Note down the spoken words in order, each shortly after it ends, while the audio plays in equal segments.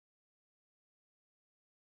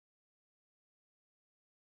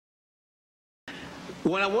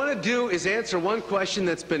What I want to do is answer one question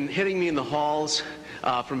that's been hitting me in the halls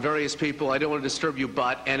from various people. I don't want to disturb you,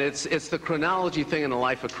 and it's the chronology thing in the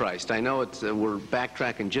life of Christ. I know we're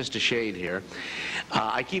backtracking just a shade here.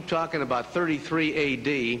 I keep talking about 33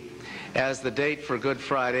 A.D. as the date for Good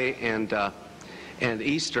Friday and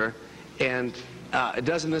Easter, and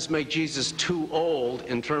doesn't this make Jesus too old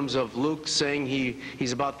in terms of Luke saying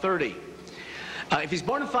he's about 30? If he's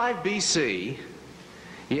born in 5 B.C.,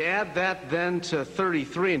 you add that then to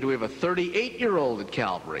 33, and do we have a 38-year-old at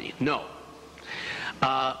Calvary? No.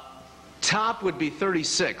 Top would be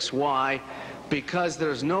 36. Why? Because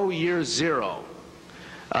there's no year zero.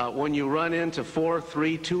 When you run into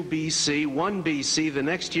 432 BC, 1 BC, the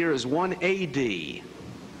next year is 1 AD.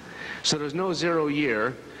 So there's no 0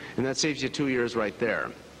 year, and that saves you 2 years right there.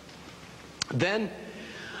 Then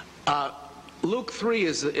Luke 3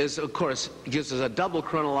 is, of course, gives us a double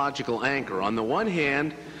chronological anchor. On the one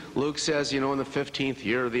hand, Luke says, in the 15th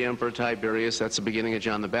year of the Emperor Tiberius, that's the beginning of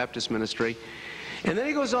John the Baptist's ministry. And then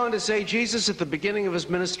he goes on to say Jesus at the beginning of his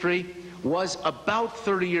ministry was about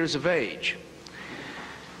 30 years of age.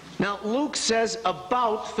 Now, Luke says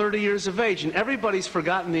about 30 years of age, and everybody's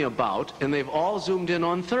forgotten the about, and they've all zoomed in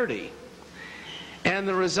on 30. And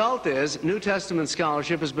the result is New Testament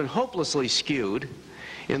scholarship has been hopelessly skewed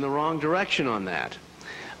in the wrong direction on that.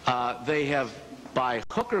 They have, by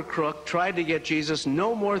hook or crook, tried to get Jesus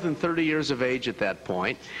no more than 30 years of age at that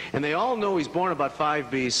point, and they all know he's born about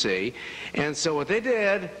 5 BC, and so what they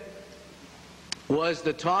did was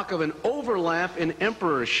the talk of an overlap in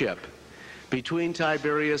emperorship between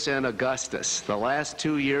Tiberius and Augustus. The last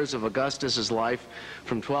 2 years of Augustus's life,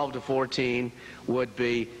 from 12 to 14, would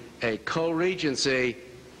be a co-regency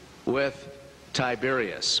with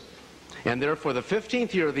Tiberius. And therefore, the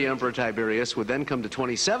 15th year of the Emperor Tiberius would then come to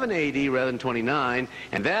 27 A.D. rather than 29,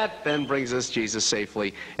 and that then brings us Jesus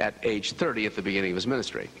safely at age 30 at the beginning of his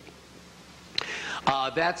ministry.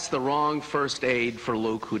 That's the wrong first aid for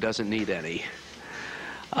Luke, who doesn't need any.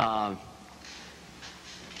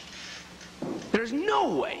 There's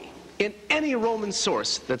no way in any Roman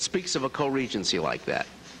source that speaks of a co-regency like that.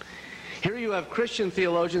 Here you have Christian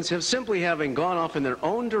theologians simply having gone off in their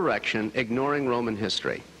own direction, ignoring Roman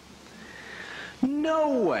history.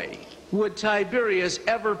 No way would Tiberius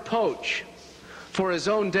ever poach for his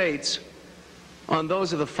own dates on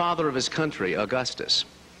those of the father of his country, Augustus.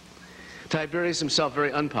 Tiberius himself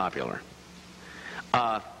very unpopular.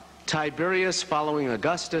 Tiberius following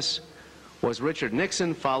Augustus was Richard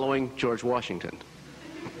Nixon following George Washington.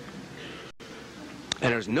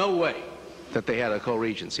 And there's no way that they had a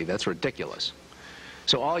co-regency. That's ridiculous.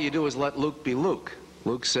 So all you do is let Luke be Luke.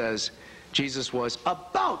 Luke says Jesus was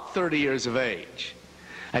about 30 years of age.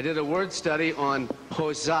 I did a word study on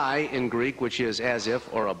hosai in Greek, which is as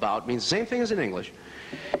if or about, means the same thing as in English.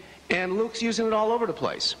 And Luke's using it all over the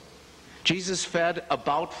place. Jesus fed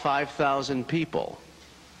about 5,000 people.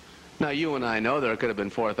 Now, you and I know there could have been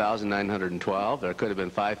 4,912. There could have been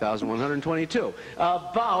 5,122.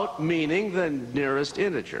 About meaning the nearest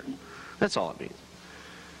integer. That's all it means.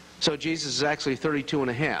 So Jesus is actually 32 and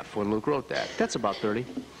a half when Luke wrote that. That's about 30.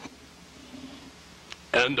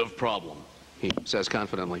 End of problem, he says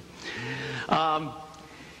confidently.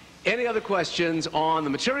 Any other questions on the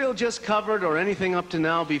material just covered or anything up to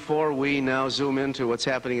now before we now zoom into what's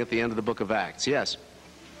happening at the end of the book of Acts? Yes?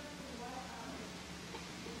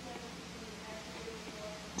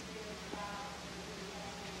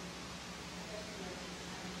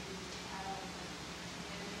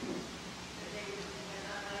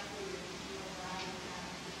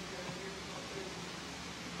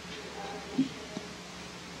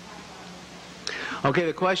 Okay,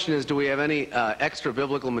 the question is, do we have any extra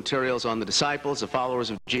biblical materials on the disciples, the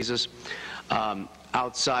followers of Jesus,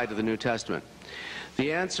 outside of the New Testament?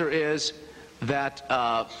 The answer is that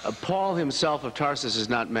Paul himself of Tarsus is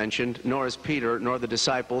not mentioned, nor is Peter, nor the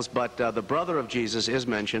disciples, but the brother of Jesus is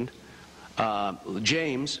mentioned.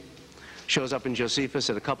 James shows up in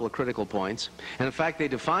Josephus at a couple of critical points. And in fact, they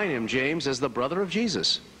define him, James, as the brother of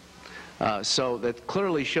Jesus. So that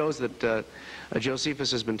clearly shows that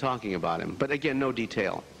Josephus has been talking about him. But again, no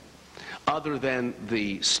detail, other than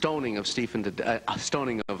the stoning of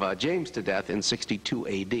James to death in 62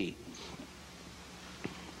 A.D.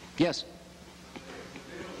 Yes?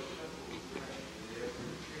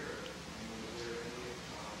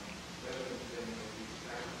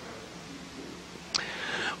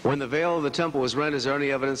 When the veil of the temple was rent, is there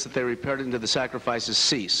any evidence that they repaired it until the sacrifices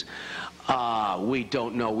cease? We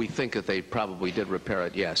don't know. We think that they probably did repair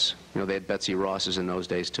it, yes. They had Betsy Rosses in those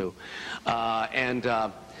days, too.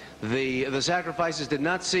 The sacrifices did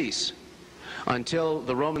not cease until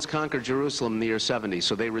the Romans conquered Jerusalem in the year 70,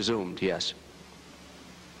 so they resumed, yes.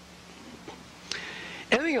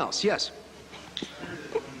 else? Yes?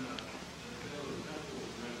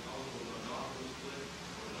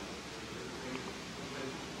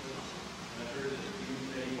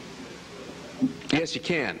 Yes, you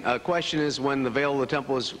can. Question is, when the veil of the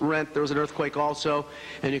temple was rent, there was an earthquake also,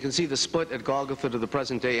 and you can see the split at Golgotha to the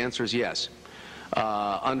present day. Answer is yes.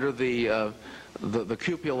 Under the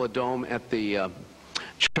cupola dome at the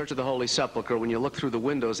Church of the Holy Sepulchre, when you look through the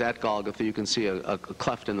windows at Golgotha, you can see a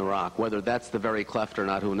cleft in the rock. Whether that's the very cleft or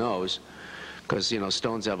not, who knows? Because, you know,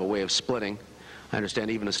 stones have a way of splitting. I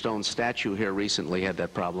understand even a stone statue here recently had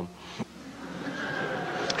that problem.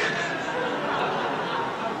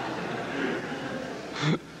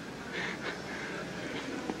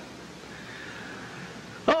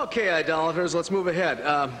 Okay, idolaters, let's move ahead.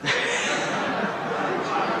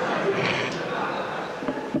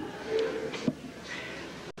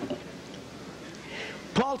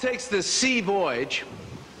 Paul takes this sea voyage,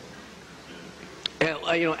 you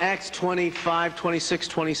know, Acts 25, 26,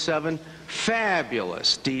 27,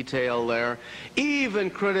 fabulous detail there. Even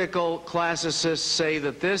critical classicists say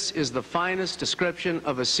that this is the finest description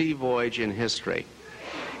of a sea voyage in history.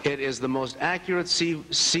 It is the most accurate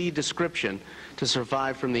sea description to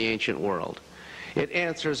survive from the ancient world. It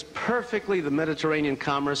answers perfectly the Mediterranean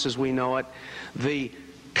commerce as we know it, the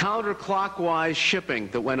counterclockwise shipping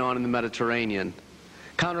that went on in the Mediterranean.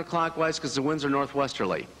 Counterclockwise because the winds are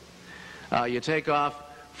northwesterly. You take off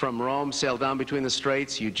from Rome, sail down between the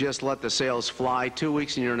straits, you just let the sails fly. 2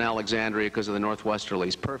 weeks and you're in Alexandria because of the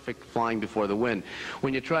northwesterlies. Perfect flying before the wind.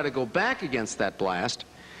 When you try to go back against that blast,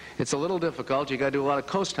 it's a little difficult. You got to do a lot of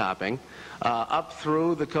coast hopping up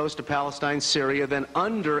through the coast of Palestine, Syria, then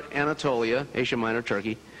under Anatolia, Asia Minor,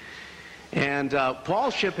 Turkey. And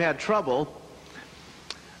Paul's ship had trouble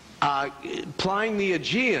plying the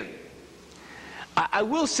Aegean. I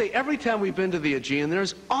will say, every time we've been to the Aegean,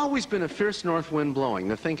 there's always been a fierce north wind blowing.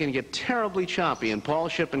 The thing can get terribly choppy, and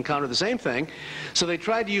Paul's ship encountered the same thing. So they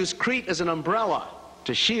tried to use Crete as an umbrella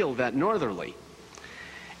to shield that northerly.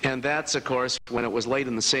 And that's, of course, when it was late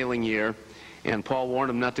in the sailing year, and Paul warned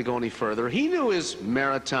him not to go any further. He knew his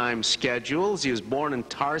maritime schedules. He was born in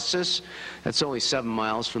Tarsus. That's only 7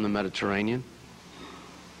 miles from the Mediterranean.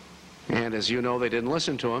 And as you know, they didn't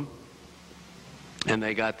listen to him. And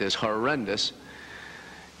they got this horrendous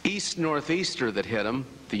east-northeaster that hit them,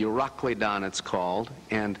 the Euroclydon it's called.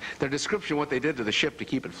 And their description of what they did to the ship to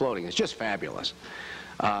keep it floating is just fabulous.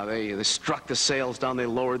 They struck the sails down, they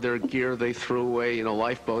lowered their gear, they threw away, you know,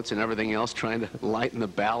 lifeboats and everything else, trying to lighten the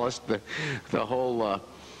ballast. The whole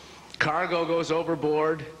cargo goes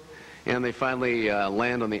overboard, and they finally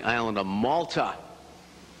land on the island of Malta,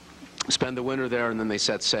 spend the winter there, and then they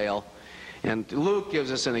set sail. And Luke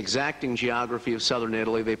gives us an exacting geography of southern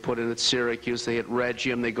Italy. They put in at Syracuse, they hit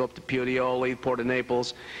Rhegium, they go up to Puteoli, Port of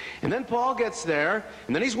Naples. And then Paul gets there,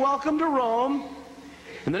 and then he's welcomed to Rome.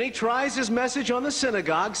 And then he tries his message on the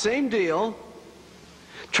synagogue, same deal.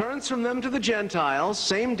 Turns from them to the Gentiles,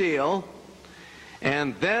 same deal.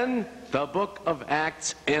 And then the book of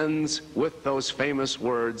Acts ends with those famous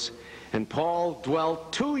words, and Paul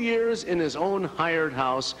dwelt 2 years in his own hired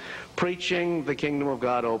house, preaching the kingdom of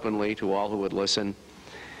God openly to all who would listen.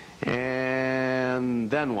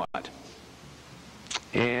 And then what?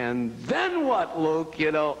 And then what, Luke?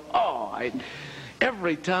 You know,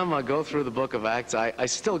 every time I go through the book of Acts, I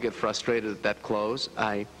still get frustrated at that close.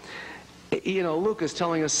 You know, Luke is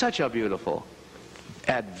telling us such a beautiful,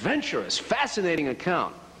 adventurous, fascinating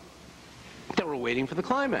account that we're waiting for the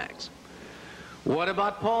climax. What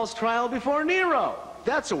about Paul's trial before Nero?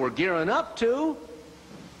 That's what we're gearing up to.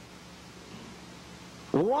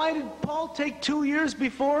 Why did Paul take 2 years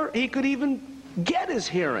before he could even get his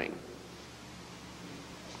hearing?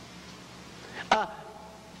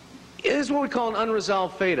 It is what we call an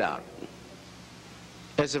unresolved fade-out.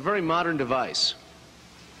 It's a very modern device.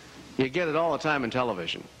 You get it all the time in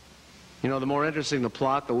television. You know, the more interesting the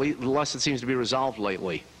plot, the less it seems to be resolved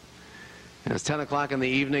lately. And it's 10 o'clock in the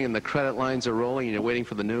evening and the credit lines are rolling and you're waiting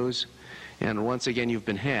for the news. And once again, you've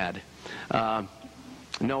been had.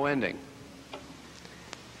 No ending.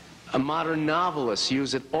 Modern novelists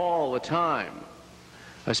use it all the time,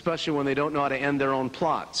 especially when they don't know how to end their own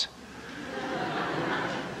plots.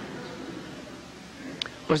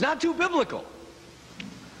 It was not too biblical.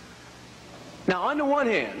 Now, on the one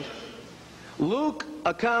hand, Luke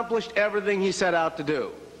accomplished everything he set out to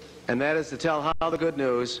do, and that is to tell how the good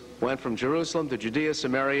news went from Jerusalem to Judea,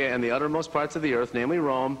 Samaria, and the uttermost parts of the earth, namely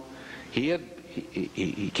Rome. He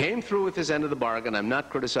came through with his end of the bargain. I'm not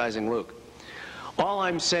criticizing Luke. All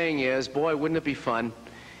I'm saying is, boy, wouldn't it be fun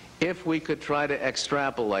if we could try to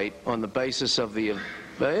extrapolate on the basis of the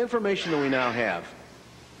information that we now have,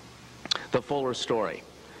 the fuller story.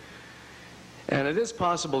 And it is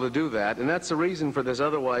possible to do that, and that's the reason for this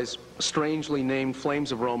otherwise strangely named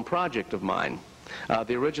Flames of Rome project of mine.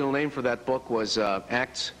 The original name for that book was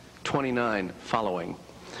Acts 29 following.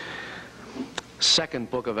 Second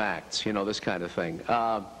book of Acts, you know, this kind of thing.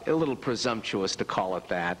 A little presumptuous to call it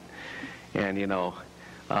that. And, you know,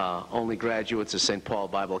 only graduates of St. Paul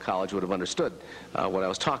Bible College would have understood what I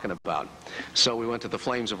was talking about. So we went to the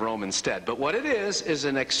Flames of Rome instead. But what it is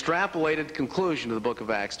an extrapolated conclusion to the book of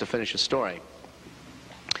Acts to finish a story,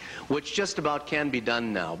 which just about can be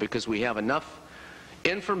done now because we have enough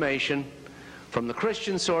information from the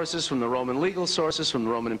Christian sources, from the Roman legal sources, from the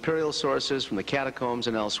Roman imperial sources, from the catacombs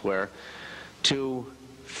and elsewhere to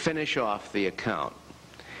finish off the account.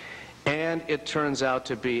 And it turns out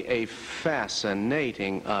to be a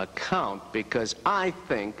fascinating account because I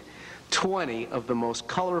think 20 of the most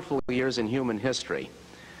colorful years in human history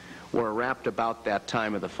were wrapped about that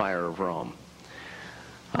time of the fire of Rome.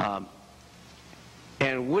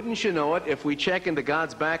 And wouldn't you know it, if we check into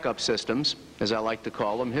God's backup systems, as I like to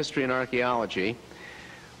call them, history and archaeology,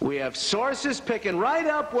 we have sources picking right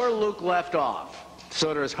up where Luke left off.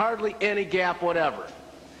 So there's hardly any gap whatever.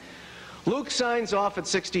 Luke signs off at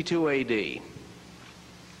 62 A.D.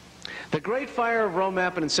 The Great Fire of Rome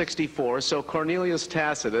happened in 64, so Cornelius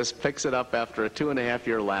Tacitus picks it up after a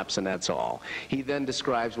 2.5-year lapse, and that's all. He then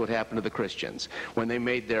describes what happened to the Christians when they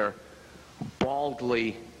made their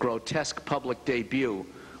baldly grotesque public debut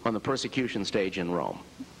on the persecution stage in Rome.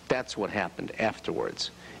 That's what happened afterwards,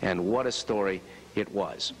 and what a story it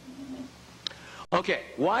was. Okay,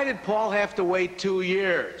 why did Paul have to wait 2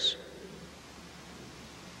 years?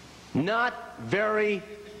 Not very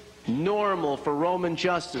normal for Roman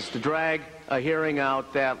justice to drag a hearing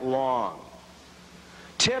out that long.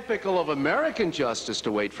 Typical of American justice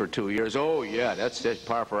to wait for 2 years. Oh yeah, that's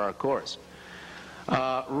par for our course.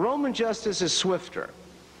 Roman justice is swifter.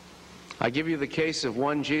 I give you the case of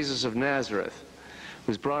one Jesus of Nazareth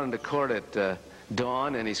who's brought into court at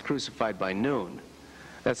dawn and he's crucified by noon.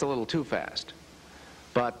 That's a little too fast.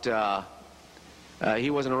 But he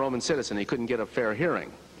wasn't a Roman citizen. He couldn't get a fair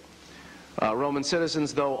hearing. Roman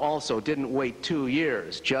citizens, though, also didn't wait 2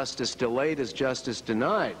 years. Justice delayed is justice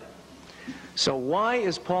denied. So why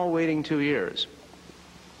is Paul waiting 2 years?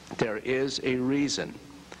 There is a reason.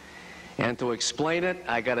 And to explain it,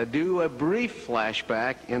 I got to do a brief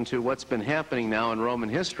flashback into what's been happening now in Roman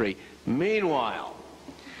history. Meanwhile,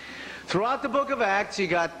 throughout the book of Acts, you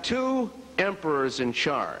got 2 emperors in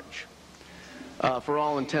charge. For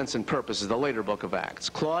all intents and purposes, the later book of Acts.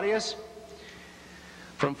 Claudius,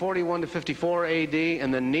 from 41 to 54 A.D.,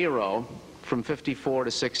 and then Nero, from 54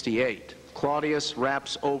 to 68. Claudius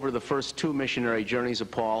wraps over the first 2 missionary journeys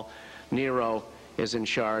of Paul. Nero is in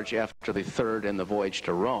charge after the 3rd and the voyage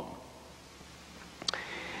to Rome.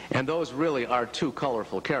 And those really are 2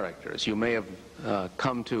 colorful characters. You may have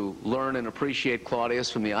come to learn and appreciate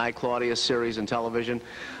Claudius from the I, Claudius series in television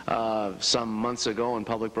some months ago in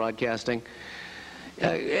public broadcasting.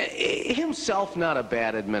 Himself not a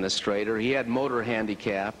bad administrator. He had motor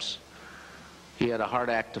handicaps. He had a hard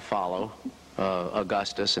act to follow,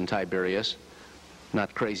 Augustus and Tiberius,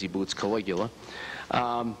 not Crazy Boots Caligula.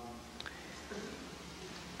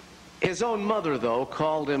 His own mother, though,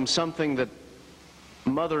 called him something that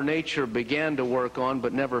Mother Nature began to work on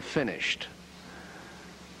but never finished.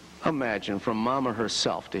 Imagine, from Mama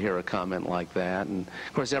herself to hear a comment like that. And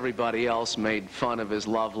of course everybody else made fun of his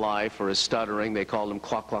love life or his stuttering. They called him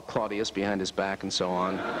Claudius behind his back and so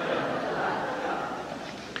on.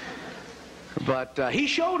 But he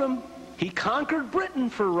showed him. He conquered Britain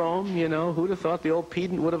for Rome, you know. Who'd have thought the old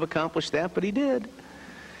pedant would have accomplished that, but he did.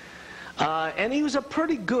 And he was a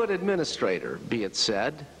pretty good administrator, be it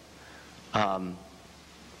said.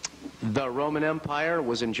 The Roman Empire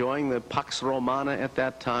was enjoying the Pax Romana at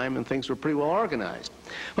that time, and things were pretty well organized.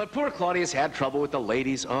 But poor Claudius had trouble with the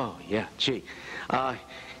ladies. Oh, yeah, gee.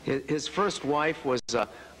 His first wife was a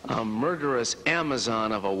murderous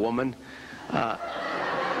Amazon of a woman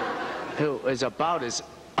who is about as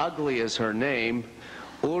ugly as her name,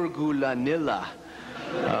 Urgulanilla.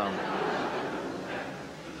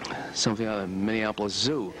 Something out of the Minneapolis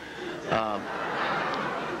Zoo.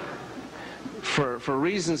 For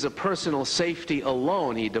reasons of personal safety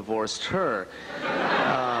alone, he divorced her.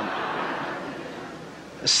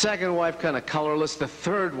 Second wife, kind of colorless. The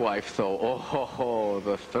third wife, though,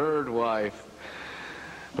 the third wife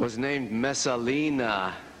was named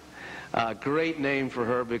Messalina. A great name for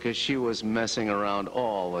her because she was messing around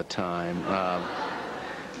all the time.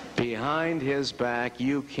 Behind his back,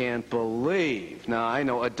 you can't believe. Now, I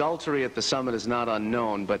know adultery at the summit is not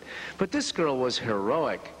unknown, but this girl was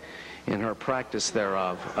heroic in her practice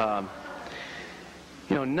thereof.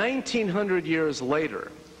 You know, 1900 years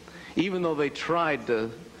later, even though they tried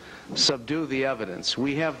to subdue the evidence,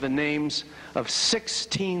 we have the names of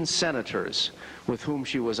 16 senators with whom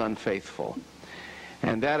she was unfaithful.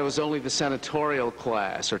 And that was only the senatorial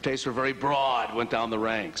class. Her tastes were very broad, went down the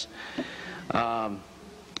ranks. An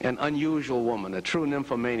unusual woman, a true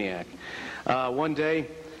nymphomaniac. One day,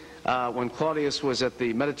 when Claudius was at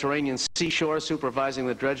the Mediterranean seashore supervising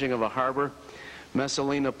the dredging of a harbor,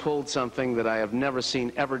 Messalina pulled something that I have never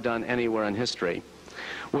seen ever done anywhere in history.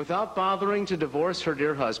 Without bothering to divorce her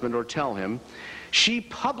dear husband or tell him, she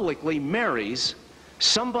publicly marries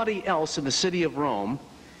somebody else in the city of Rome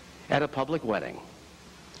at a public wedding.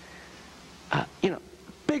 You know,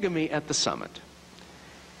 bigamy at the summit.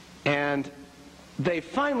 And they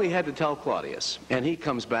finally had to tell Claudius, and he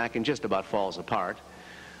comes back and just about falls apart,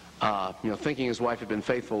 you know, thinking his wife had been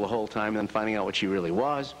faithful the whole time and then finding out what she really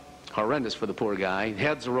was. Horrendous for the poor guy.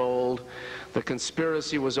 Heads rolled, the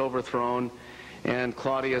conspiracy was overthrown, and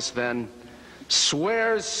Claudius then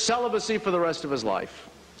swears celibacy for the rest of his life.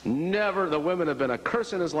 Never, the women have been a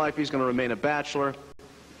curse in his life, he's going to remain a bachelor.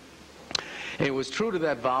 And he was true to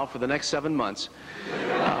that vow for the next 7 months.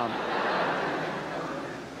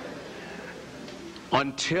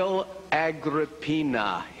 Until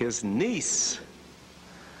Agrippina, his niece,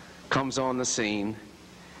 comes on the scene,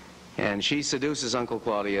 and she seduces Uncle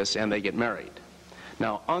Claudius, and they get married.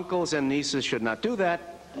 Now, uncles and nieces should not do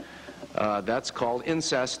that. That's called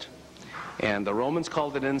incest, and the Romans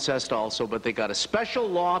called it incest also, but they got a special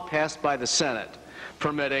law passed by the Senate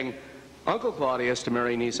permitting Uncle Claudius to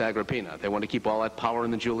marry niece Agrippina. They want to keep all that power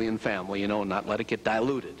in the Julian family, you know, and not let it get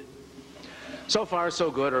diluted. So far, so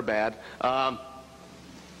good or bad.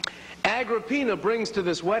 Agrippina brings to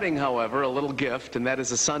this wedding, however, a little gift, and that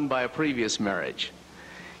is a son by a previous marriage.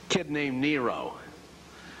 A kid named Nero,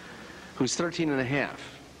 who's 13 and a half.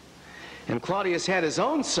 And Claudius had his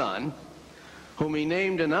own son, whom he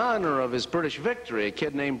named in honor of his British victory, a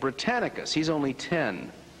kid named Britannicus. He's only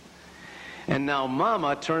 10. And now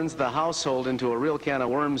Mama turns the household into a real can of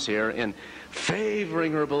worms here in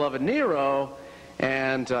favoring her beloved Nero,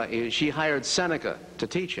 and she hired Seneca to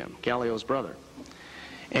teach him, Gallio's brother,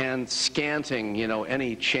 and scanting, you know,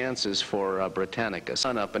 any chances for Britannicus.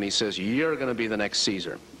 Son up, and he says, "You're going to be the next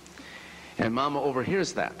Caesar." And Mama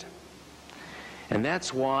overhears that. And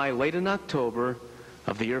that's why, late in October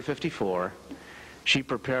of the year 54, she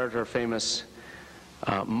prepared her famous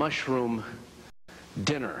mushroom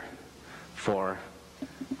dinner for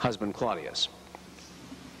husband Claudius.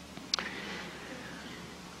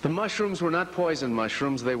 The mushrooms were not poisoned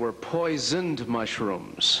mushrooms, they were poisoned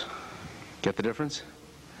mushrooms. Get the difference?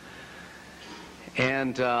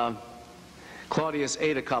 And Claudius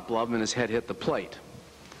ate a couple of them and his head hit the plate.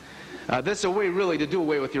 This is a way really to do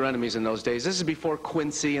away with your enemies in those days. This is before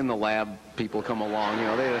Quincy and the lab people come along. You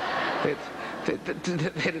know, they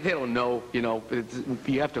don't know, you know,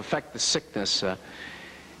 you have to affect the sickness.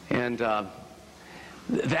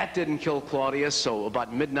 That didn't kill Claudius, so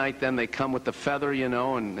about midnight then they come with the feather, you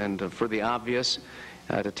know, and for the obvious,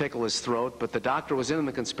 to tickle his throat. But the doctor was in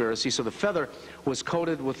the conspiracy, so the feather was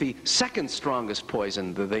coated with the second strongest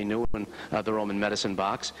poison that they knew in the Roman medicine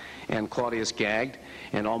box. And Claudius gagged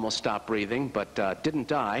and almost stopped breathing, but didn't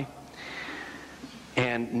die.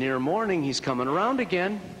 And near morning, he's coming around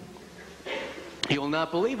again. You will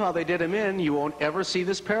not believe how they did him in. You won't ever see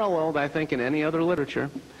this paralleled, I think, in any other literature.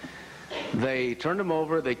 They turned him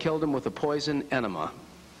over, they killed him with a poison enema.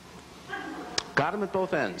 Got him at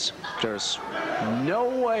both ends. There's no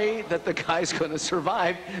way that the guy's going to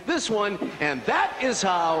survive this one, and that is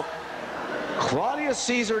how Claudius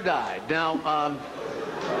Caesar died. Now,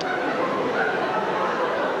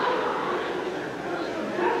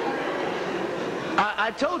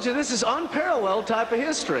 I told you this is unparalleled type of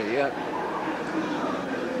history.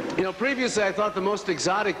 You know, previously I thought the most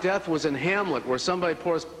exotic death was in Hamlet, where somebody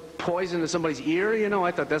pours poison into somebody's ear. You know,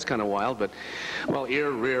 I thought that's kind of wild, but, well,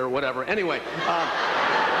 ear, rear, whatever. Anyway,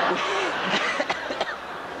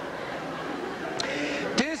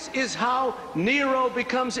 this is how Nero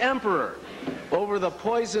becomes emperor, over the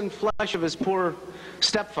poisoned flesh of his poor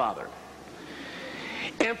stepfather.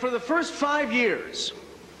 And for the first 5 years,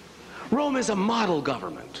 Rome is a model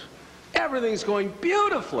government. Everything's going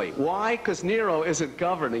beautifully. Why? Because Nero isn't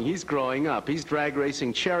governing. He's growing up. He's drag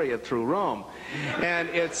racing chariot through Rome. And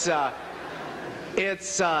it's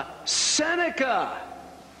Seneca,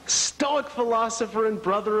 Stoic philosopher and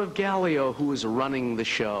brother of Gallio, who is running the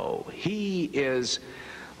show. He is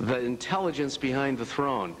the intelligence behind the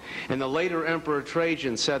throne. And the later Emperor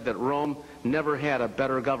Trajan said that Rome never had a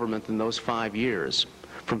better government than those 5 years,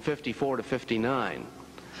 from 54 to 59,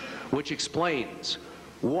 which explains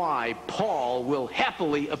why Paul will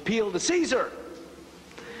happily appeal to Caesar.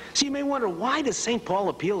 So you may wonder, why does St. Paul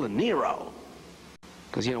appeal to Nero?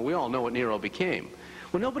 Because, you know, we all know what Nero became.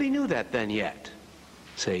 Well, nobody knew that then yet.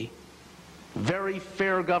 See? Very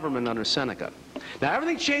fair government under Seneca. Now,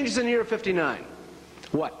 everything changes in the year 59.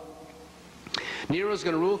 What? Nero's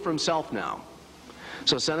going to rule for himself now.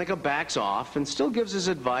 So Seneca backs off and still gives his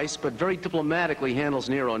advice, but very diplomatically handles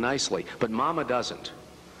Nero nicely. But Mama doesn't.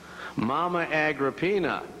 Mama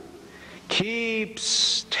Agrippina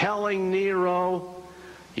keeps telling Nero,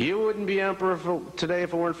 you wouldn't be emperor today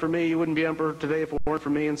if it weren't for me, you wouldn't be emperor today if it weren't for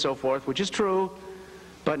me, and so forth, which is true,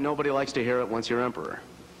 but nobody likes to hear it once you're emperor.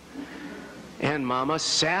 And Mama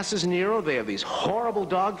sasses Nero. They have these horrible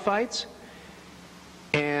dogfights.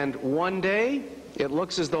 And one day, it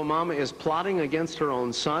looks as though Mama is plotting against her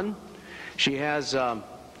own son. She has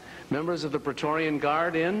members of the Praetorian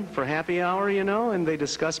Guard in for happy hour, you know, and they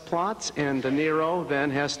discuss plots. And Nero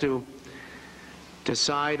then has to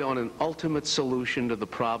decide on an ultimate solution to the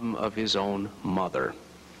problem of his own mother.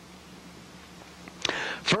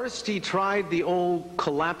 First, he tried the old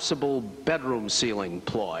collapsible bedroom ceiling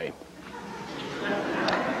ploy.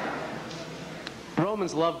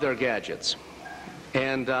 Romans loved their gadgets,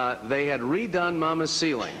 and they had redone Mama's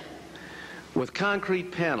ceiling with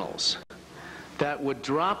concrete panels that would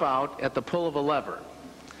drop out at the pull of a lever.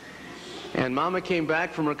 And Mama came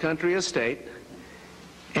back from her country estate,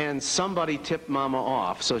 and somebody tipped Mama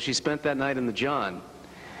off, so she spent that night in the John.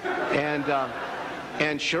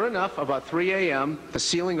 And sure enough, about 3 a.m., the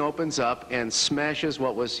ceiling opens up and smashes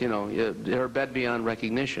what was, you know, her bed beyond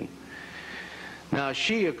recognition. Now,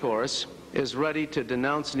 she, of course, is ready to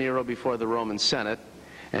denounce Nero before the Roman Senate,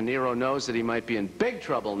 and Nero knows that he might be in big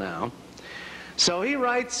trouble now. So he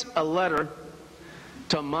writes a letter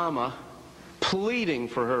to Mama pleading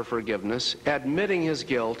for her forgiveness, admitting his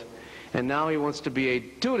guilt, and now he wants to be a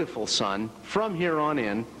dutiful son from here on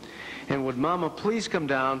in. And would Mama please come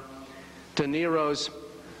down to Nero's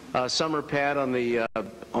summer pad on the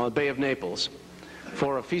Bay of Naples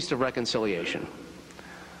for a feast of reconciliation?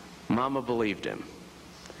 Mama believed him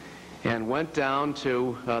and went down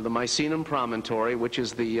to the Misenum Promontory, which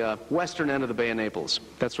is the western end of the Bay of Naples.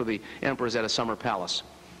 That's where the emperor's at a summer palace.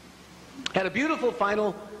 Had a beautiful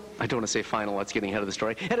final, I don't want to say final, that's getting ahead of the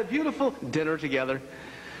story, had a beautiful dinner together.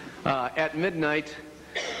 At midnight,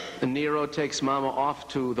 Nero takes Mama off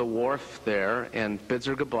to the wharf there and bids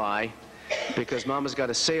her goodbye, because Mama's got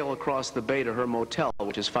to sail across the bay to her motel,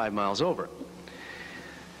 which is 5 miles over.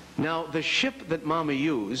 Now, the ship that Mama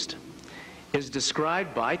used is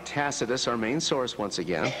described by Tacitus, our main source once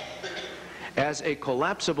again, as a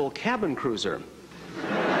collapsible cabin cruiser.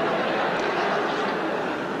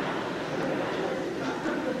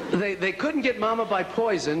 They couldn't get Mama by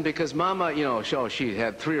poison because Mama, you know, she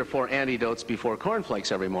had 3 or 4 antidotes before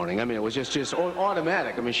cornflakes every morning. I mean, it was just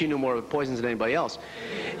automatic. I mean, she knew more of poisons than anybody else.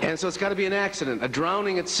 And so it's got to be an accident, a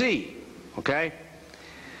drowning at sea, okay?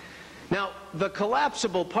 Now, the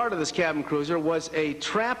collapsible part of this cabin cruiser was a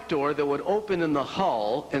trapdoor that would open in the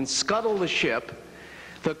hull and scuttle the ship.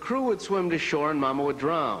 The crew would swim to shore and Mama would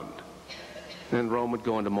drown. And Rome would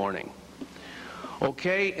go into mourning.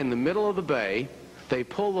 Okay, in the middle of the bay, they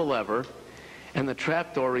pull the lever, and the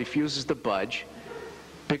trapdoor refuses to budge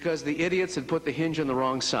because the idiots had put the hinge on the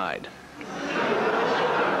wrong side.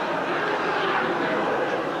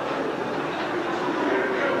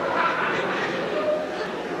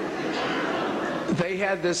 They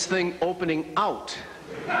had this thing opening out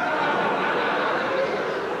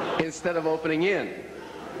instead of opening in.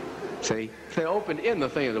 See? If they opened in the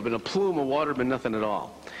thing, it would have been a plume of water, but nothing at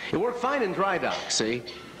all. It worked fine in dry dock, see?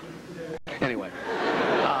 Anyway.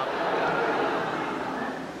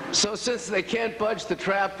 So since they can't budge the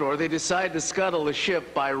trapdoor, they decide to scuttle the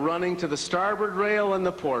ship by running to the starboard rail and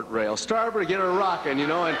the port rail. Starboard, get her rocking, you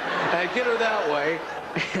know, and get her that way.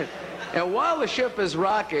 And while the ship is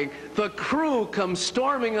rocking, the crew comes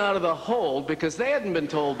storming out of the hold because they hadn't been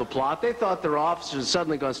told the plot. They thought their officers had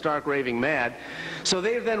suddenly gone stark raving mad. So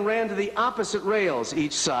they then ran to the opposite rails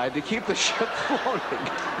each side to keep the ship floating.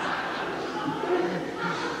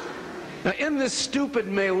 Now, in this stupid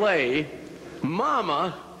melee,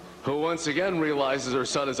 Mama, who once again realizes her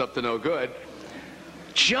son is up to no good,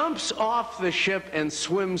 jumps off the ship and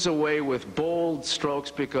swims away with bold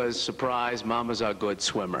strokes because, surprise, Mama's a good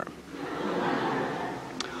swimmer.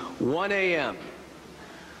 1 a.m.,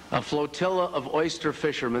 a flotilla of oyster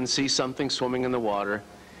fishermen see something swimming in the water,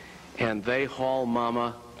 and they haul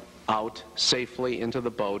Mama out safely into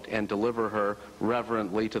the boat and deliver her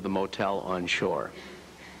reverently to the motel on shore.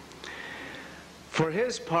 For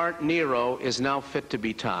his part, Nero is now fit to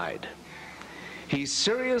be tied. He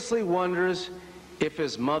seriously wonders if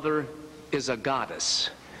his mother is a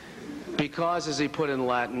goddess. Because, as he put in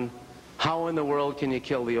Latin, how in the world can you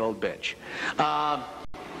kill the old bitch?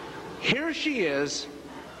 Here she is,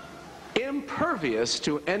 impervious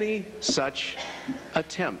to any such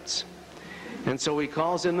attempts. And so he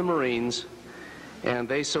calls in the Marines, and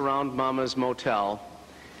they surround Mama's motel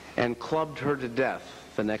and clubbed her to death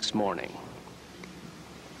the next morning.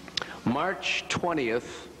 March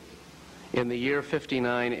 20th in the year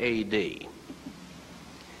 59 AD.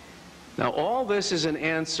 Now, all this is an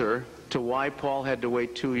answer to why Paul had to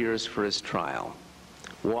wait 2 years for his trial.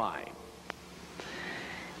 Why?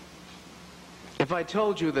 If I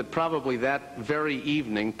told you that probably that very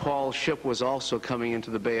evening Paul's ship was also coming into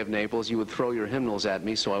the Bay of Naples, you would throw your hymnals at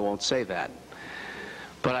me, so I won't say that.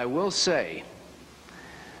 But I will say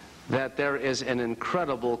that there is an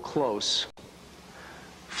incredible close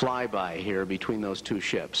flyby here between those two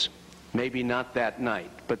ships. Maybe not that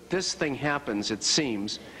night, but this thing happens, it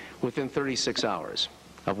seems, within 36 hours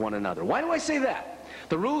of one another. Why do I say that?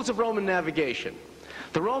 The rules of Roman navigation.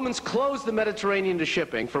 The Romans closed the Mediterranean to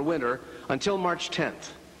shipping for winter until March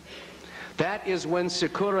 10th. That is when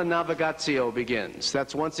Secura Navigatio begins.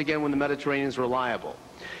 That's once again when the Mediterranean is reliable.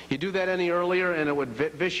 You do that any earlier and it would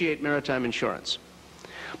vitiate maritime insurance.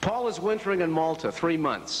 Paul is wintering in Malta 3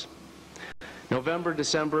 months.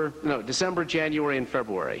 December, January, and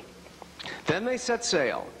February. Then they set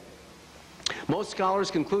sail. Most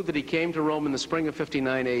scholars conclude that he came to Rome in the spring of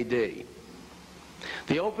 59 AD.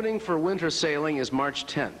 The opening for winter sailing is March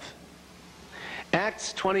 10th.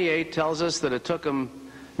 Acts 28 tells us that it took him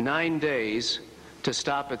 9 days to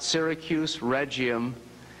stop at Syracuse, Rhegium,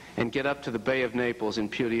 and get up to the Bay of Naples in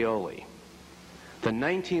Puteoli. The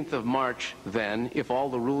 19th of March, then, if all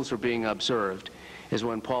the rules are being observed, is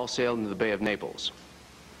when Paul sailed into the Bay of Naples.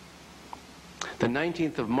 The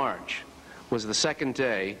 19th of March was the second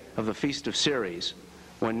day of the Feast of Ceres,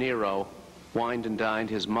 when Nero wined and dined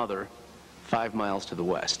his mother 5 miles to the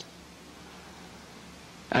west.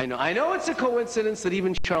 I know it's a coincidence that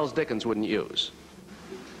even Charles Dickens wouldn't use.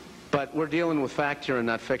 But we're dealing with fact here and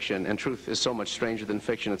not fiction, and truth is so much stranger than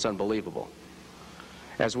fiction, it's unbelievable.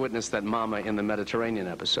 As witnessed that Mama in the Mediterranean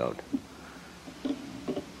episode.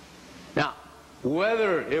 Now,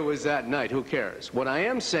 whether it was that night, who cares? What I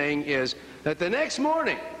am saying is that the next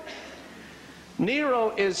morning,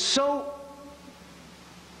 Nero is so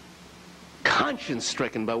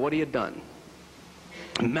conscience-stricken by what he had done,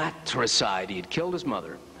 matricide, he had killed his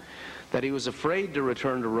mother, that he was afraid to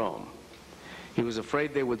return to Rome. He was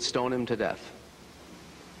afraid they would stone him to death.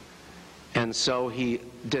 And so he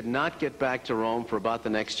did not get back to Rome for about the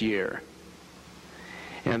next year.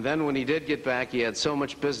 And then when he did get back, he had so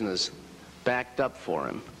much business backed up for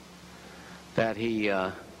him that he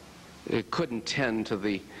couldn't tend to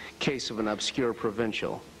the case of an obscure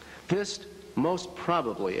provincial. This most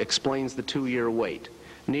probably explains the 2-year wait.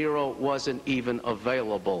 Nero wasn't even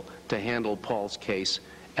available to handle Paul's case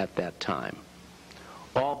at that time.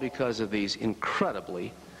 All because of these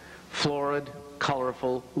incredibly florid,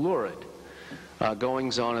 colorful, lurid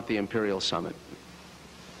goings-on at the Imperial Summit.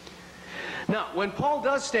 Now, when Paul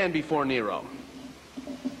does stand before Nero,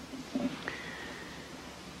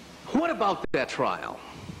 what about that trial?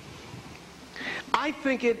 I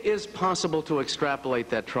think it is possible to extrapolate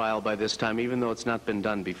that trial by this time, even though it's not been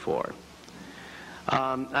done before.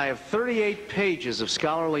 I have 38 pages of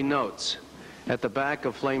scholarly notes at the back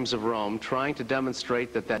of Flames of Rome trying to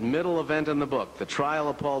demonstrate that that middle event in the book, the trial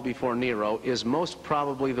of Paul before Nero, is most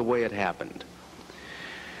probably the way it happened.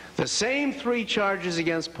 The same 3 charges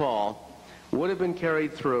against Paul would have been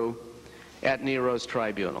carried through at Nero's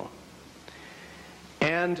tribunal.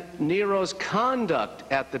 And Nero's conduct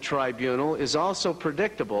at the tribunal is also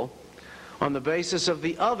predictable on the basis of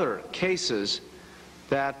the other cases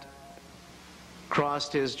that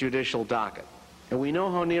crossed his judicial docket. And we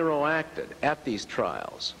know how Nero acted at these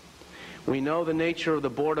trials. We know the nature of the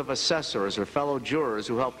board of assessors or fellow jurors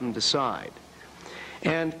who helped him decide.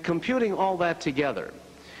 And computing all that together,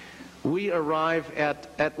 we arrive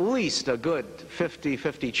at least a good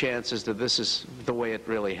 50-50 chances that this is the way it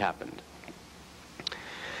really happened.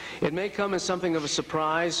 It may come as something of a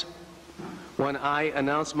surprise when I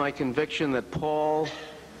announce my conviction that Paul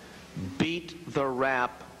beat the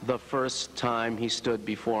rap the first time he stood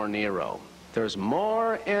before Nero. There's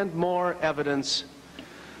more and more evidence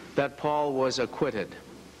that Paul was acquitted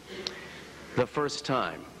the first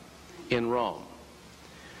time in Rome.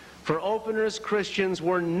 For openers, Christians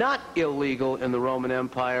were not illegal in the Roman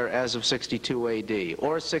Empire as of 62 AD,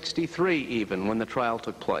 or 63 even, when the trial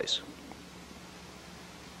took place.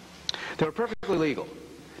 They were perfectly legal.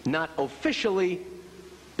 Not officially,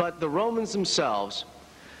 but the Romans themselves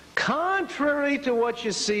contrary to what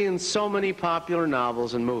you see in so many popular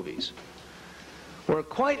novels and movies, were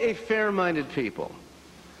quite a fair-minded people,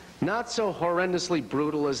 not so horrendously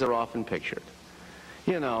brutal as they're often pictured.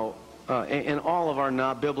 You know, in all of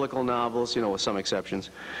our biblical novels, you know, with some exceptions,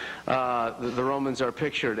 the Romans are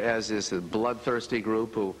pictured as this bloodthirsty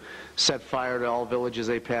group who set fire to all villages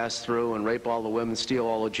they pass through and rape all the women, steal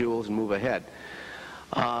all the jewels, and move ahead.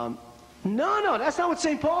 No, that's not what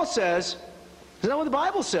St. Paul says. That's not what the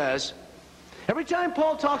Bible says. Every time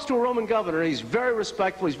Paul talks to a Roman governor, he's very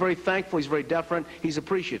respectful, he's very thankful, he's very deferent, he's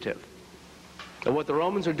appreciative of what the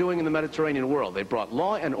Romans are doing in the Mediterranean world. They brought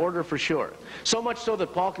law and order for sure. So much so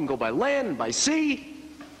that Paul can go by land and by sea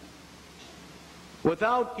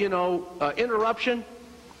without, you know, interruption.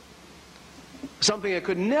 Something that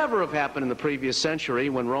could never have happened in the previous century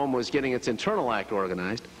when Rome was getting its internal act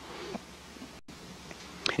organized.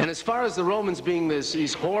 And as far as the Romans being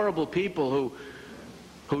these horrible people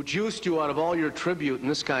who juiced you out of all your tribute and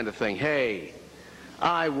this kind of thing, hey,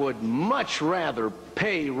 I would much rather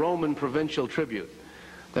pay Roman provincial tribute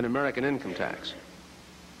than American income tax.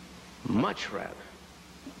 Much rather.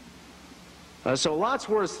 So lots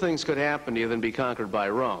worse things could happen to you than be conquered by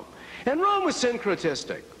Rome. And Rome was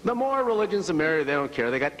syncretistic. The more religions, the merrier. They don't care.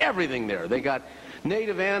 They got everything there. They got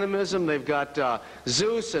native animism. They've got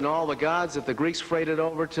Zeus and all the gods that the Greeks freighted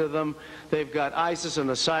over to them. They've got Isis and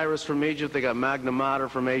Osiris from Egypt. They got Magna Mater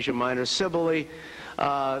from Asia Minor, Cybele.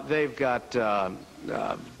 They've got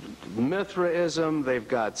Mithraism. They've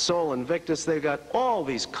got Sol Invictus. They've got all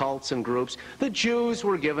these cults and groups. The Jews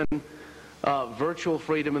were given virtual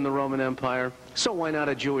freedom in the Roman Empire. So why not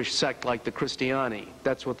a Jewish sect like the Christiani?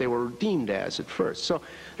 That's what they were deemed as at first. So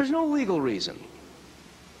there's no legal reason.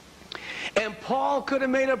 And Paul could have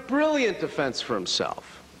made a brilliant defense for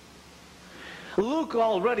himself. Luke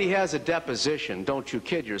already has a deposition, don't you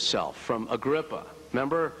kid yourself, from Agrippa.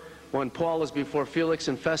 Remember when Paul was before Felix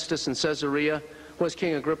and Festus in Caesarea? What does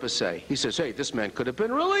King Agrippa say? He says, hey, this man could have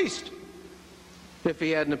been released if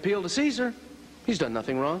he hadn't appealed to Caesar. He's done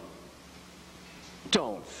nothing wrong.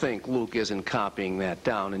 Don't think Luke isn't copying that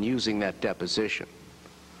down and using that deposition.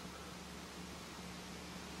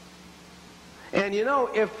 And you know,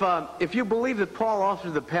 if you believe that Paul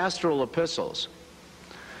authored the pastoral epistles,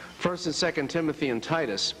 1st and 2nd Timothy and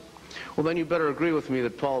Titus, well then you better agree with me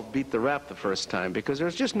that Paul beat the rap the first time, because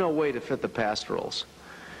there's just no way to fit the pastorals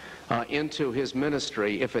into his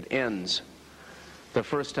ministry if it ends the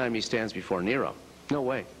first time he stands before Nero. No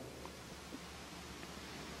way.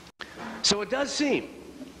 So it does seem,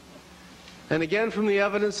 and again from the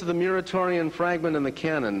evidence of the Muratorian fragment in the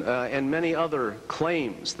canon and many other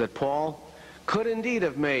claims, that Paul could indeed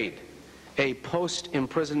have made a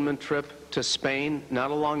post-imprisonment trip to Spain,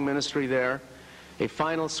 not a long ministry there, a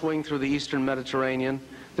final swing through the eastern Mediterranean.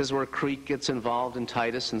 This is where Crete gets involved in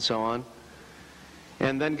Titus and so on.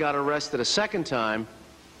 And then got arrested a second time.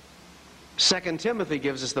 2 Timothy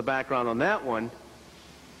gives us the background on that one.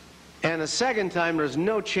 And a second time, there's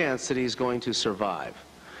no chance that he's going to survive,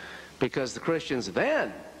 because the Christians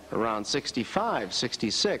then, around 65,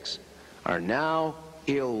 66, are now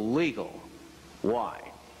illegal. Why?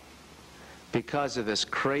 Because of this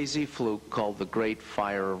crazy fluke called the Great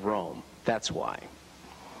Fire of Rome. That's why.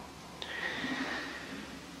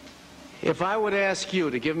 If I would ask you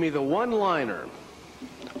to give me the one-liner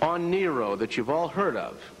on Nero that you've all heard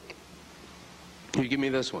of, you give me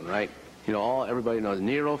this one, right? You know, everybody knows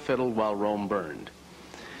Nero fiddled while Rome burned.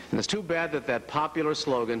 And it's too bad that that popular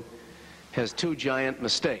slogan has two giant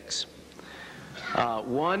mistakes.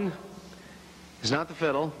 One is not the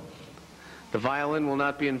fiddle. The violin will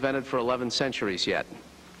not be invented for 11 centuries yet.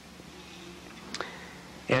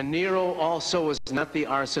 And Nero also was not the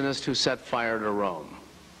arsonist who set fire to Rome.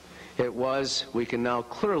 It was, we can now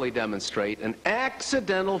clearly demonstrate, an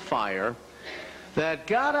accidental fire that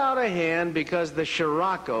got out of hand because the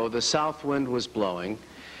Scirocco, the south wind, was blowing,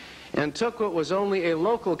 and took what was only a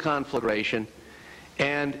local conflagration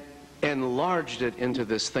and enlarged it into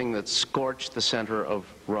this thing that scorched the center of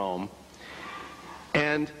Rome.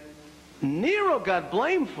 And Nero got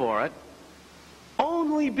blamed for it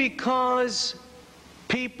only because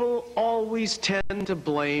people always tend to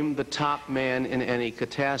blame the top man in any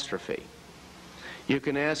catastrophe. You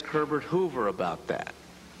can ask Herbert Hoover about that.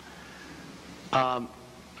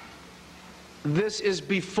 This is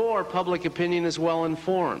before public opinion is well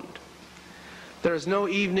informed. There's no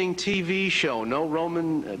evening TV show, no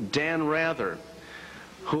Roman Dan Rather,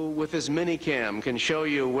 who with his minicam can show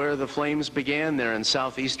you where the flames began there in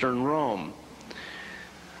southeastern Rome.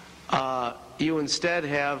 You instead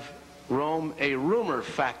have Rome a rumor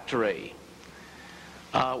factory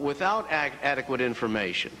without adequate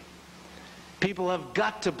information. People have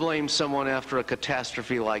got to blame someone after a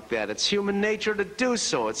catastrophe like that. It's human nature to do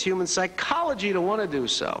so. It's human psychology to want to do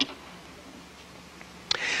so.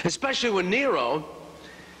 Especially when Nero,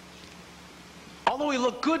 although he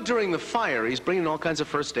looked good during the fire, he's bringing all kinds of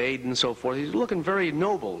first aid and so forth. He's looking very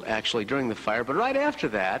noble, actually, during the fire. But right after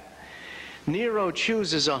that, Nero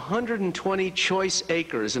chooses 120 choice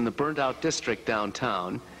acres in the burnt-out district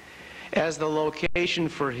downtown as the location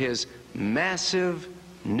for his massive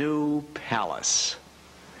new palace.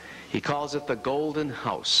 He calls it the Golden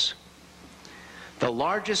House, the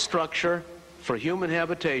largest structure for human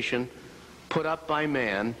habitation put up by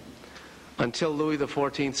man until Louis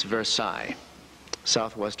XIV's Versailles,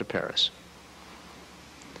 southwest of Paris.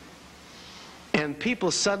 And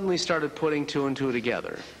people suddenly started putting two and two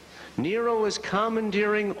together. Nero is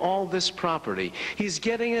commandeering all this property. He's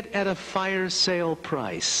getting it at a fire sale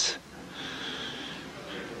price.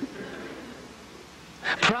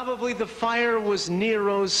 Probably the fire was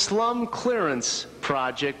Nero's slum clearance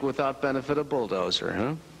project without benefit of bulldozer,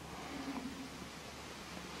 huh?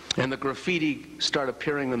 And the graffiti start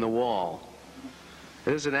appearing on the wall.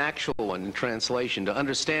 It is an actual one in translation. To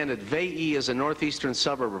understand it, Veii is a northeastern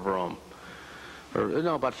suburb of Rome. Or,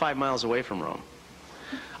 no, about 5 miles away from Rome.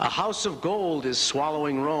 A house of gold is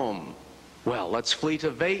swallowing Rome. Well, let's flee to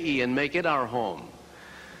Veii and make it our home.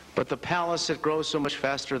 But the palace, it grows so much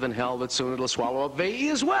faster than hell that soon it'll swallow up Veii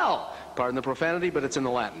as well. Pardon the profanity, but it's in the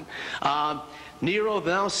Latin. Nero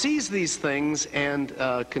now sees these things and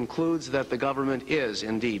concludes that the government is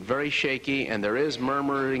indeed very shaky, and there is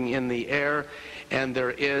murmuring in the air, and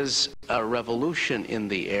there is a revolution in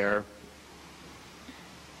the air.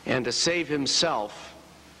 And to save himself,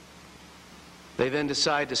 they then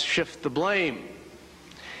decide to shift the blame.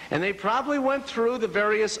 And they probably went through the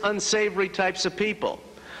various unsavory types of people.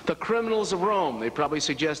 The criminals of Rome, they probably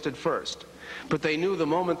suggested first. But they knew the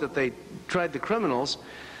moment that they tried the criminals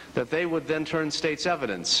that they would then turn state's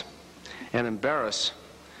evidence and embarrass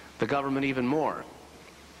the government even more.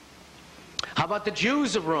 How about the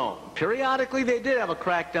Jews of Rome? Periodically they did have a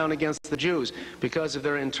crackdown against the Jews because of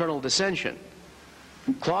their internal dissension.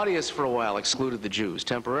 Claudius for a while excluded the Jews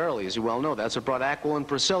temporarily, as you well know. That's what brought Aquila and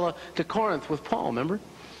Priscilla to Corinth with Paul, remember?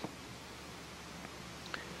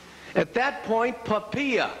 At that point,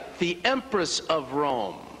 Poppaea, the empress of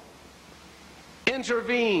Rome,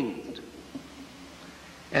 intervened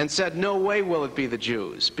and said, no way will it be the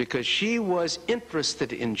Jews, because she was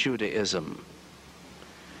interested in Judaism.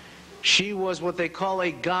 She was what they call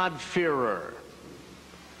a God-fearer,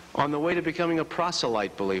 on the way to becoming a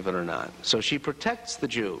proselyte, believe it or not. So she protects the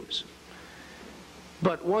Jews.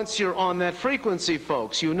 But once you're on that frequency,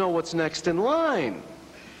 folks, you know what's next in line.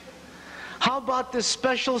 How about this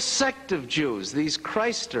special sect of Jews, these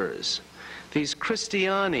Christers, these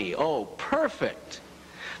Christiani? Oh, perfect.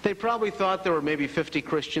 They probably thought there were maybe 50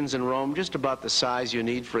 Christians in Rome, just about the size you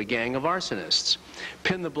need for a gang of arsonists.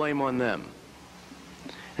 Pin the blame on them.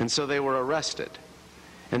 And so they were arrested.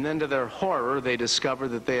 And then to their horror, they discovered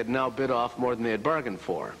that they had now bid off more than they had bargained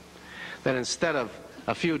for. That instead of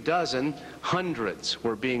a few dozen, hundreds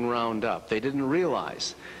were being rounded up. They didn't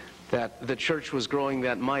realize that the church was growing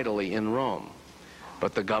that mightily in Rome.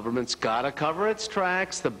 But the government's got to cover its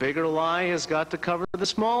tracks. The bigger lie has got to cover the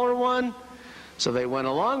smaller one. So they went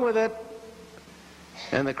along with it.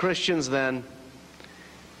 And the Christians then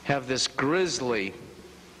have this grisly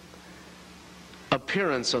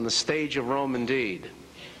appearance on the stage of Rome indeed,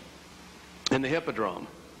 in the Hippodrome,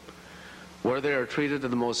 where they are treated to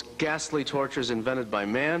the most ghastly tortures invented by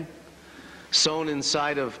man, sewn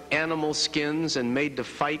inside of animal skins and made to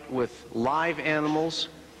fight with live animals,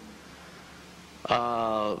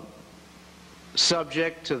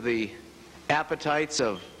 subject to the appetites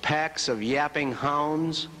of packs of yapping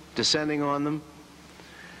hounds descending on them,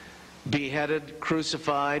 beheaded,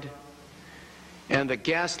 crucified, and the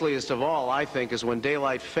ghastliest of all, I think, is when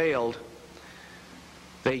daylight failed,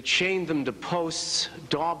 they chained them to posts,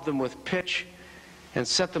 daubed them with pitch, and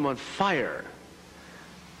set them on fire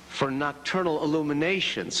for nocturnal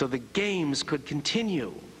illumination so the games could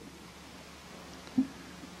continue.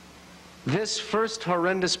 This first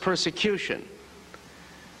horrendous persecution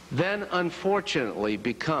then unfortunately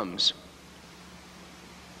becomes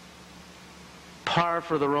par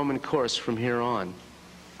for the Roman course from here on,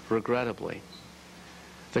 regrettably.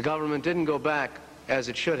 The government didn't go back as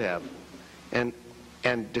it should have and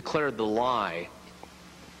declared the lie.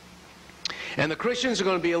 And the Christians are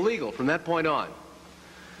going to be illegal from that point on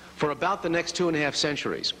for about the next 2.5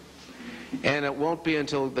 centuries. And it won't be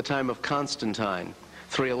until the time of Constantine,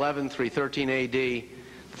 311, 313 AD,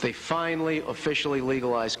 that they finally officially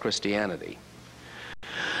legalized Christianity.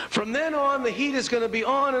 For From then on, the heat is going to be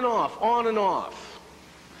on and off, on and off.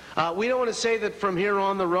 We don't want to say that from here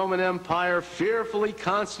on the Roman Empire fearfully,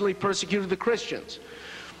 constantly persecuted the Christians.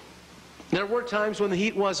 There were times when the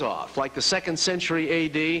heat was off, like the 2nd century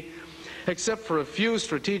A.D., except for a few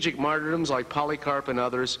strategic martyrdoms like Polycarp and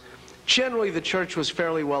others. Generally, the church was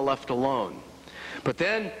fairly well left alone. But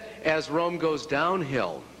then, as Rome goes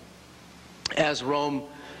downhill, as Rome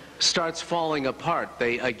starts falling apart,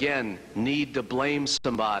 they again need to blame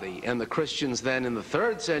somebody. And the Christians then in the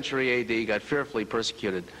 3rd century A.D. got fearfully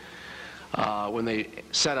persecuted when they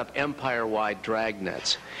set up empire-wide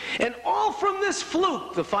dragnets. And all from this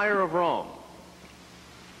fluke, the fire of Rome.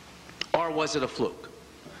 Or was it a fluke?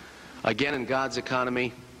 Again, in God's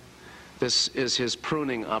economy, this is his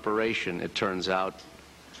pruning operation, it turns out,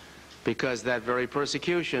 because that very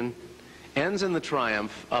persecution ends in the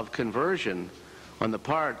triumph of conversion on the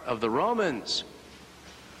part of the Romans,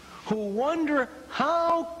 who wonder,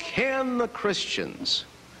 how can the Christians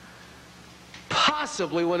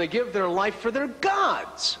possibly want to give their life for their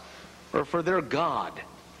gods, or for their God?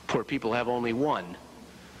 Poor people have only one.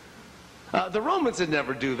 The Romans would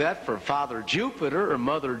never do that for Father Jupiter or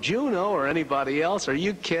Mother Juno or anybody else. Are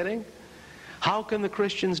you kidding? How can the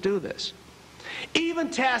Christians do this?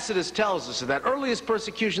 Even Tacitus tells us of that earliest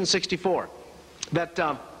persecution, 64, that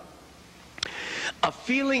a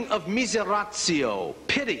feeling of miseratio,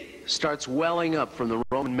 pity, starts welling up from the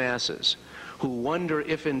Roman masses, who wonder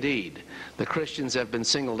if indeed the Christians have been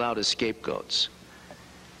singled out as scapegoats.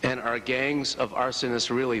 And are gangs of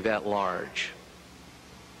arsonists really that large?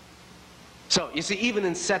 So, you see, even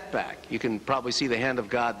in setback, you can probably see the hand of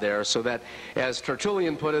God there, so that, as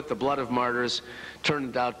Tertullian put it, the blood of martyrs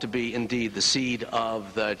turned out to be indeed the seed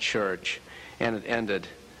of the church. And it ended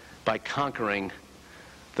by conquering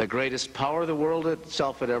the greatest power the world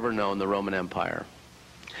itself had ever known, the Roman Empire.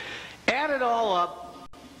 Add it all up,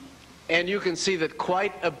 and you can see that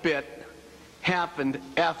quite a bit happened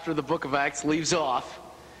after the book of Acts leaves off.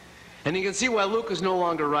 And you can see why Luke is no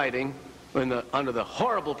longer writing under the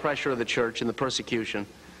horrible pressure of the church and the persecution.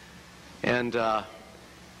 And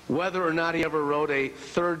whether or not he ever wrote a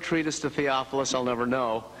 3rd treatise to Theophilus, I'll never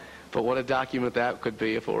know. But what a document that could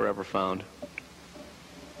be if it were ever found.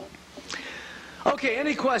 Okay,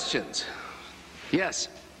 any questions? Yes?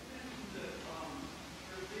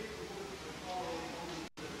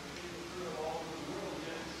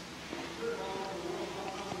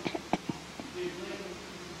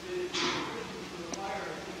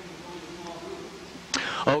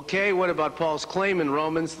 Okay, what about Paul's claim in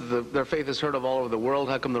Romans that their faith is heard of all over the world?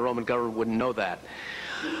 How come the Roman government wouldn't know that?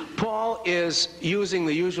 Paul is using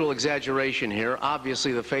the usual exaggeration here.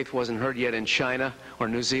 Obviously, the faith wasn't heard yet in China or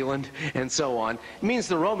New Zealand and so on. It means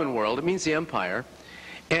the Roman world. It means the empire.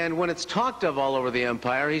 And when it's talked of all over the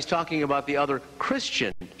empire, he's talking about the other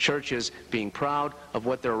Christian churches being proud of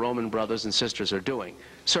what their Roman brothers and sisters are doing.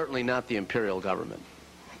 Certainly not the imperial government.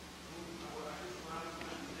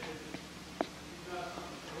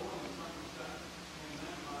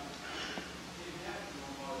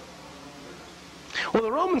 Well,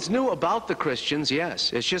 the Romans knew about the Christians,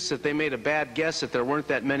 yes. It's just that they made a bad guess that there weren't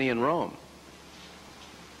that many in Rome.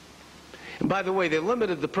 And by the way, they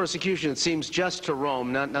limited the persecution, it seems, just to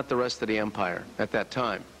Rome, not the rest of the empire at that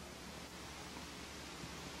time.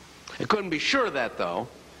 They couldn't be sure of that, though,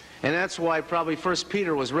 and that's why probably 1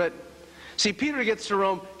 Peter was written. See, Peter gets to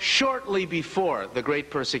Rome shortly before the great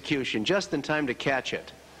persecution, just in time to catch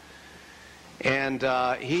it. And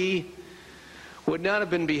he would not have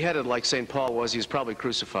been beheaded like St. Paul was. He was probably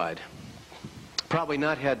crucified. Probably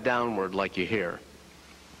not head downward like you hear.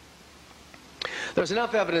 There's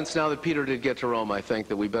enough evidence now that Peter did get to Rome, I think,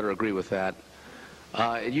 that we better agree with that.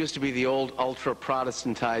 It used to be the old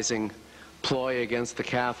ultra-Protestantizing ploy against the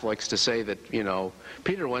Catholics to say that, you know,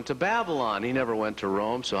 Peter went to Babylon. He never went to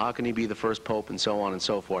Rome, so how can he be the first pope, and so on and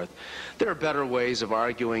so forth. There are better ways of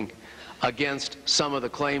arguing against some of the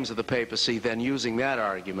claims of the papacy than using that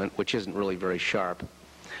argument, which isn't really very sharp.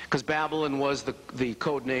 Because Babylon was the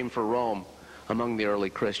code name for Rome among the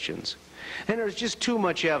early Christians. And there's just too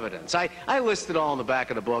much evidence. I list it all in the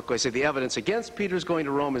back of the book. I say the evidence against Peter's going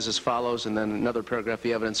to Rome is as follows, and then another paragraph,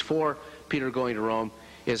 the evidence for Peter going to Rome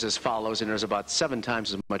is as follows, and there's about 7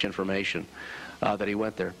 times as much information that he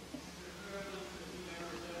went there.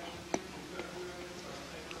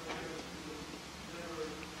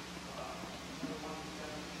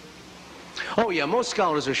 Oh yeah, most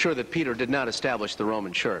scholars are sure that Peter did not establish the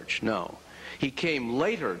Roman Church, no. He came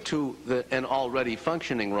later to an already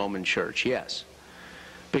functioning Roman Church, yes.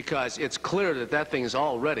 Because it's clear that that thing is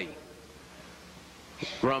already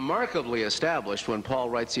remarkably established when Paul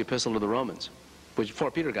writes the Epistle to the Romans, which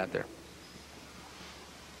before Peter got there.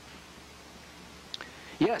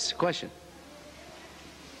 Yes, question.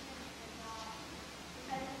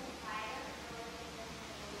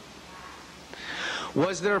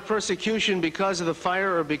 Was there a persecution because of the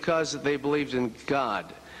fire or because they believed in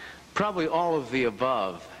God? Probably all of the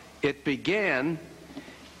above. It began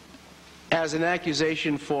as an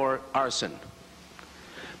accusation for arson.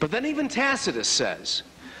 But then even Tacitus says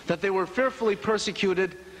that they were fearfully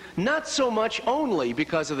persecuted, not so much only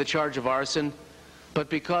because of the charge of arson, but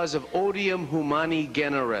because of odium humani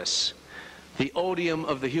generis, the odium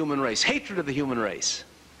of the human race, hatred of the human race.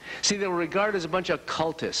 See, they were regarded as a bunch of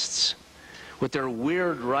cultists with their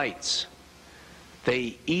weird rites.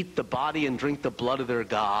 They eat the body and drink the blood of their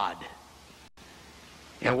god.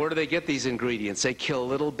 And where do they get these ingredients? They kill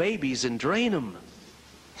little babies and drain them.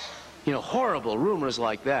 You know, horrible rumors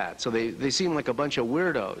like that. So they seem like a bunch of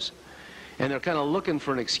weirdos. And they're kind of looking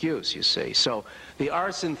for an excuse, you see. So the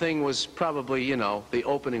arson thing was probably, you know, the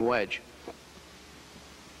opening wedge.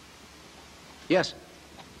 Yes?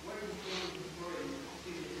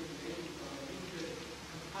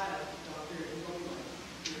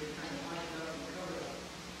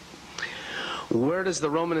 Where does the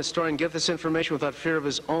Roman historian get this information without fear of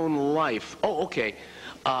his own life? Oh, okay.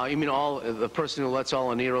 You mean the person who lets all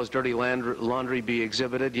of Nero's dirty laundry be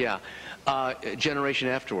exhibited? Yeah. Generation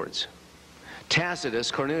afterwards.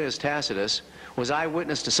 Tacitus, Cornelius Tacitus, was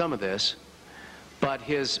eyewitness to some of this, but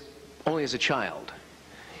only as a child.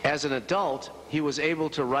 As an adult, he was able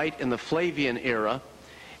to write in the Flavian era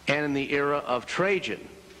and in the era of Trajan.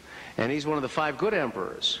 And he's one of the 5 good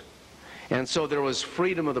emperors. And so there was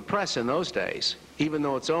freedom of the press in those days, even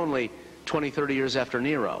though it's only 20, 30 years after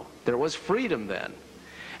Nero. There was freedom then.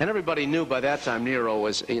 And everybody knew by that time Nero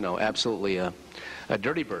was, you know, absolutely a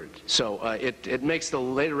dirty bird. So it makes the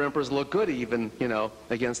later emperors look good even, you know,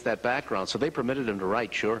 against that background. So they permitted him to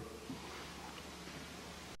write, sure.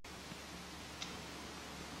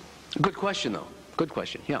 Good question, though. Good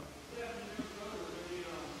question, yeah.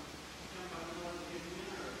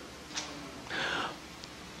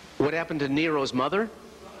 What happened to Nero's mother?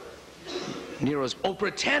 Nero's, oh,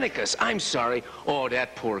 Britannicus, I'm sorry. Oh,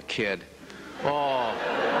 that poor kid. Oh,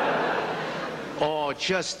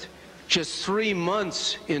 just 3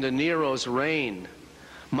 months into Nero's reign,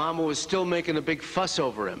 Mama was still making a big fuss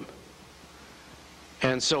over him.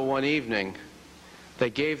 And so one evening,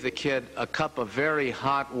 they gave the kid a cup of very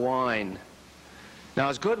hot wine. Now,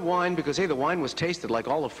 it's good wine because, hey, the wine was tasted like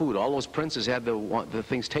all the food. All those princes had the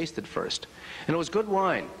things tasted first. And it was good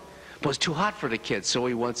wine. But it was too hot for the kid, so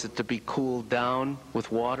he wants it to be cooled down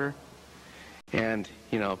with water and,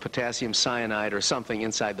 you know, potassium cyanide or something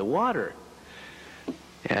inside the water.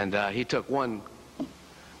 And he took one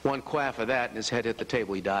quaff of that and his head hit the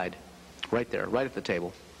table. He died right there, right at the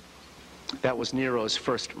table. That was Nero's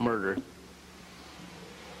first murder.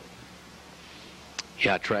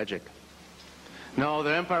 Yeah, tragic. No,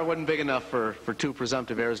 the empire wasn't big enough for 2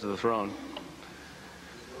 presumptive heirs to the throne.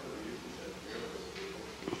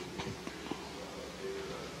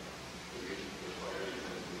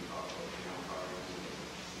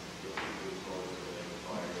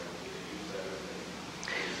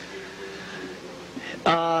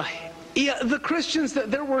 Yeah, the Christians,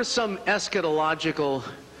 there were some eschatological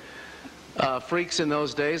freaks in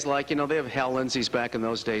those days, like, you know, they have Hal Lindsey's back in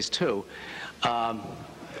those days, too.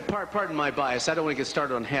 Pardon my bias. I don't want to get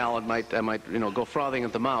started on Hal. I might, you know, go frothing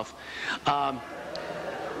at the mouth.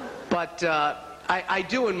 But I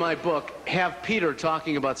do, in my book, have Peter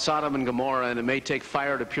talking about Sodom and Gomorrah, and it may take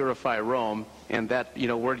fire to purify Rome. And that, you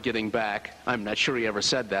know, word getting back, I'm not sure he ever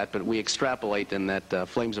said that, but we extrapolate in that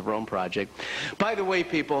Flames of Rome project. By the way,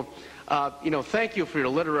 people, you know, thank you for your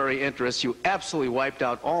literary interest. You absolutely wiped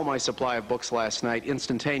out all my supply of books last night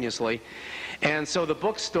instantaneously. And so the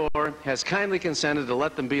bookstore has kindly consented to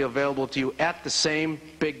let them be available to you at the same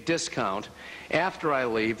big discount after I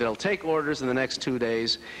leave. They'll take orders in the next 2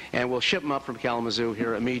 days, and we'll ship them up from Kalamazoo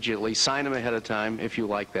here immediately. Sign them ahead of time if you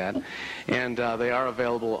like that. And they are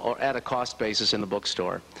available at a cost basis in the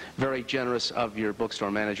bookstore. Very generous of your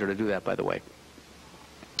bookstore manager to do that, by the way.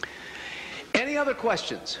 Any other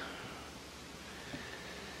questions?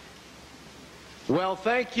 Well,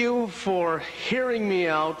 thank you for hearing me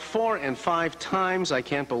out 4 and 5 times. I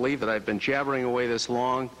can't believe that I've been jabbering away this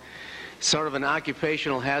long. Sort of an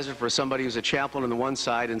occupational hazard for somebody who's a chaplain on the one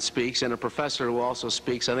side and speaks, and a professor who also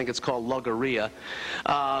speaks. I think it's called logorrhea.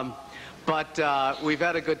 But we've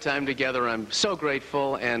had a good time together. I'm so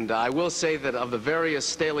grateful, and I will say that of the various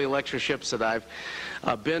Staley lectureships that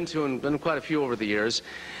I've been to, and been quite a few over the years,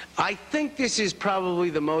 I think this is probably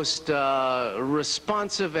the most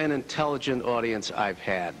responsive and intelligent audience I've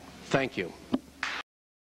had. Thank you.